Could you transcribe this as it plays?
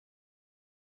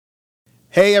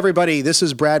Hey everybody, this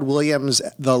is Brad Williams,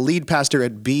 the lead pastor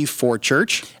at B4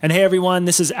 Church. And hey everyone,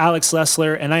 this is Alex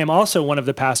Lessler, and I am also one of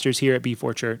the pastors here at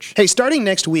B4 Church. Hey, starting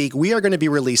next week, we are going to be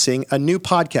releasing a new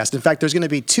podcast. In fact, there's going to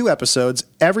be 2 episodes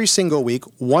every single week,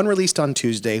 one released on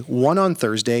Tuesday, one on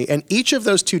Thursday, and each of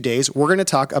those 2 days, we're going to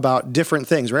talk about different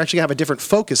things. We're actually going to have a different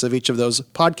focus of each of those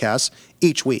podcasts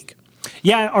each week.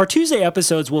 Yeah, our Tuesday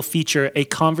episodes will feature a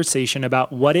conversation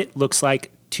about what it looks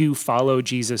like to follow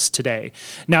Jesus today.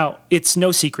 Now, it's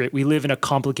no secret we live in a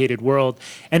complicated world,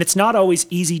 and it's not always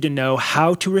easy to know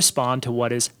how to respond to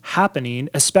what is happening,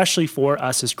 especially for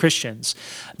us as Christians.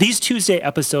 These Tuesday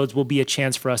episodes will be a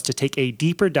chance for us to take a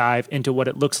deeper dive into what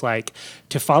it looks like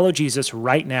to follow Jesus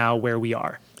right now where we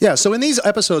are. Yeah, so in these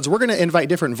episodes, we're going to invite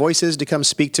different voices to come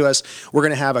speak to us. We're going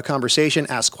to have a conversation,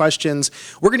 ask questions.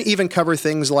 We're going to even cover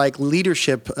things like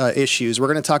leadership issues. We're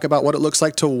going to talk about what it looks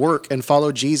like to work and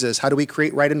follow Jesus. How do we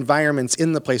create right environments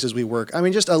in the places we work? I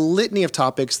mean, just a litany of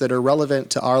topics that are relevant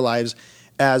to our lives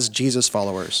as Jesus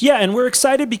followers. Yeah, and we're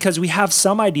excited because we have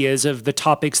some ideas of the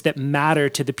topics that matter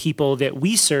to the people that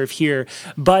we serve here,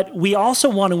 but we also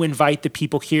want to invite the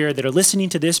people here that are listening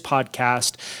to this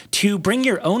podcast to bring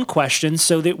your own questions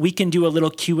so that we can do a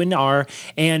little Q&R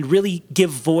and really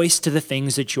give voice to the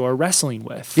things that you're wrestling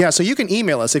with. Yeah, so you can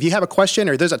email us. If you have a question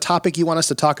or there's a topic you want us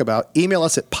to talk about, email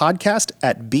us at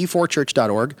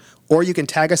podcast@b4church.org. Or you can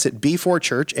tag us at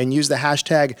B4Church and use the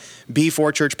hashtag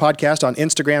B4ChurchPodcast on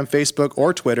Instagram, Facebook,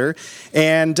 or Twitter.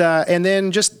 And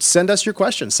then just send us your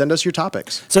questions. Send us your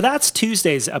topics. So that's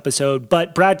Tuesday's episode.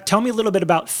 But Brad, tell me a little bit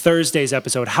about Thursday's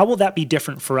episode. How will that be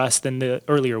different for us than the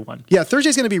earlier one? Yeah,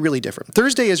 Thursday's going to be really different.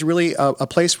 Thursday is really a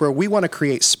place where we want to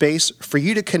create space for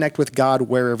you to connect with God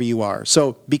wherever you are.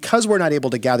 So because we're not able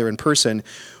to gather in person,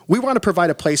 we want to provide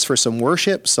a place for some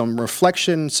worship, some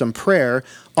reflection, some prayer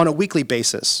on a weekly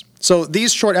basis. So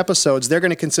these short episodes, they're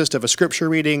going to consist of a scripture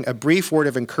reading, a brief word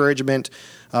of encouragement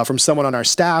from someone on our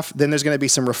staff. Then there's going to be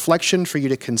some reflection for you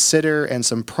to consider and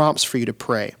some prompts for you to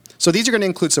pray. So these are going to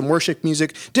include some worship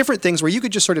music, different things where you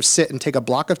could just sort of sit and take a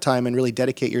block of time and really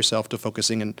dedicate yourself to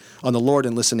focusing on the Lord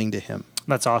and listening to Him.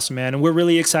 That's awesome, man. And we're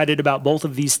really excited about both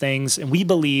of these things. And we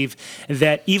believe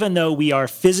that even though we are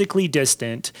physically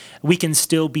distant, we can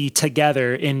still be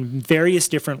together in various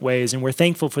different ways. And we're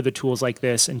thankful for the tools like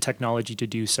this and technology to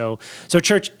do so. So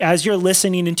church, as you're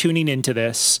listening and tuning into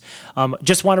this,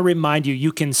 just want to remind you,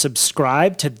 you can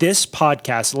subscribe to this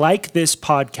podcast, like this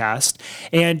podcast,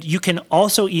 and you can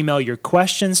also email your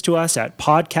questions to us at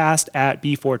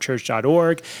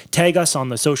podcast@b4church.org. Tag us on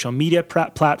the social media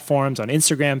platforms on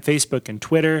Instagram, Facebook, and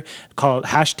Twitter. Call it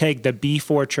hashtag the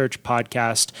B4 Church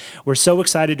Podcast. We're so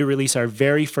excited to release our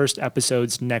very first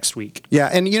episodes next week. Yeah,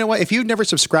 and you know what? If you've never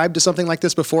subscribed to something like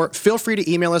this before, feel free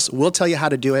to email us. We'll tell you how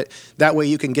to do it. That way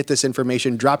you can get this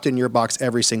information dropped in your box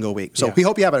every single week. So we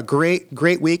hope you have a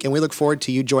great week, and we look forward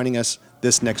to you joining us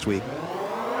this next week.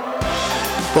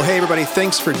 Well, hey, everybody,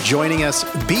 thanks for joining us.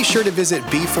 Be sure to visit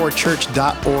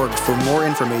b4church.org for more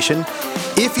information.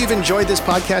 If you've enjoyed this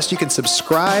podcast, you can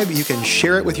subscribe, you can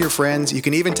share it with your friends, you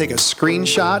can even take a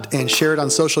screenshot and share it on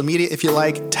social media if you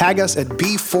like. Tag us at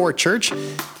B4Church.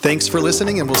 Thanks for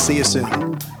listening, and we'll see you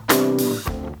soon.